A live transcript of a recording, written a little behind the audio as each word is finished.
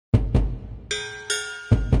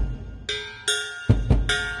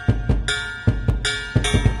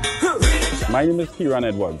My name is Kieran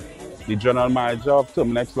Edwards, the General Manager of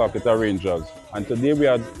Terminix La Horquetta Rangers, and today we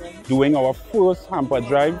are doing our first hamper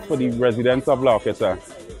drive for the residents of La Horquetta.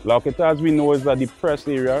 La Horquetta, as we know, is a depressed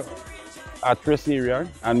area, at-risk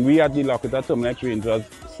area, and we at the La Horquetta Terminix Rangers,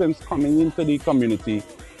 since coming into the community,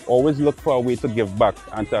 always look for a way to give back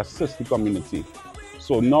and to assist the community.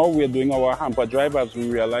 So now we're doing our hamper drive as we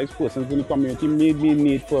realize persons in the community may be in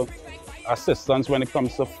need for assistance when it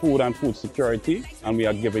comes to food and food security, and we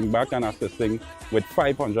are giving back and assisting with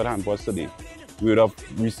 500 hampers today. We would have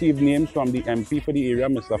received names from the MP for the area,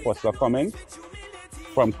 Mr. Foster Cummins,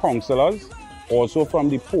 from councillors, also from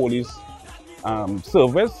the police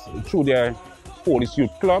service through their police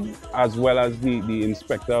youth club, as well as the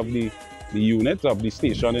inspector of the unit of the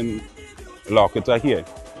station in La Horquetta here.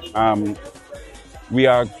 We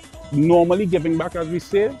are normally giving back, as we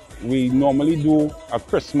say. We normally do a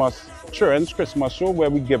Christmas show where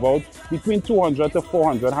we give out between 200 to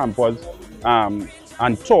 400 hampers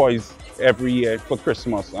and toys every year for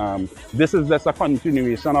Christmas. This is just a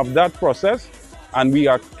continuation of that process, and we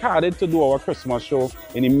are carded to do our Christmas show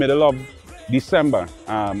in the middle of December.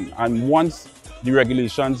 And once the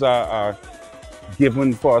regulations are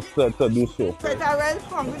given for us to do so. But I went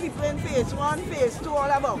from the different phase 1, phase 2,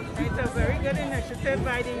 all about. It's a very good initiative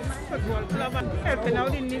by the football club and helping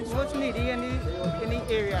out the most needy in the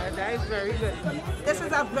area. That is very good. This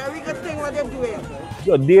is a very good thing what they're doing.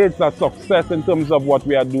 Today it's a success in terms of what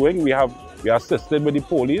we are doing. We are assisted with the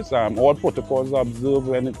police. All protocols are observed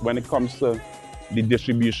when it comes to the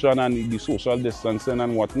distribution and the social distancing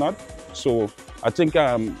and whatnot. So I think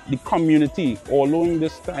the community, although in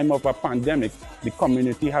this time of a pandemic, the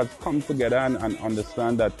community has come together and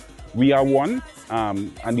understand that we are one,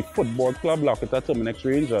 and the football club, La Horquetta Terminix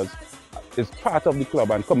Rangers, is part of the club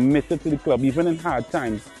and committed to the club, even in hard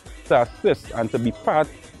times, to assist and to be part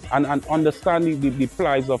and understand the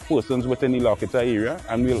plight of persons within the La Horquetta area,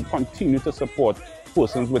 and we'll continue to support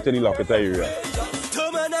persons within the La Horquetta area.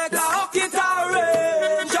 Terminix La Horquetta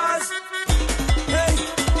Rangers.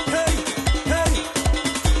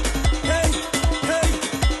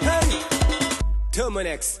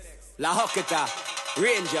 Terminix La Horquetta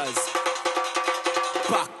Rangers.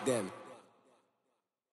 Pack them.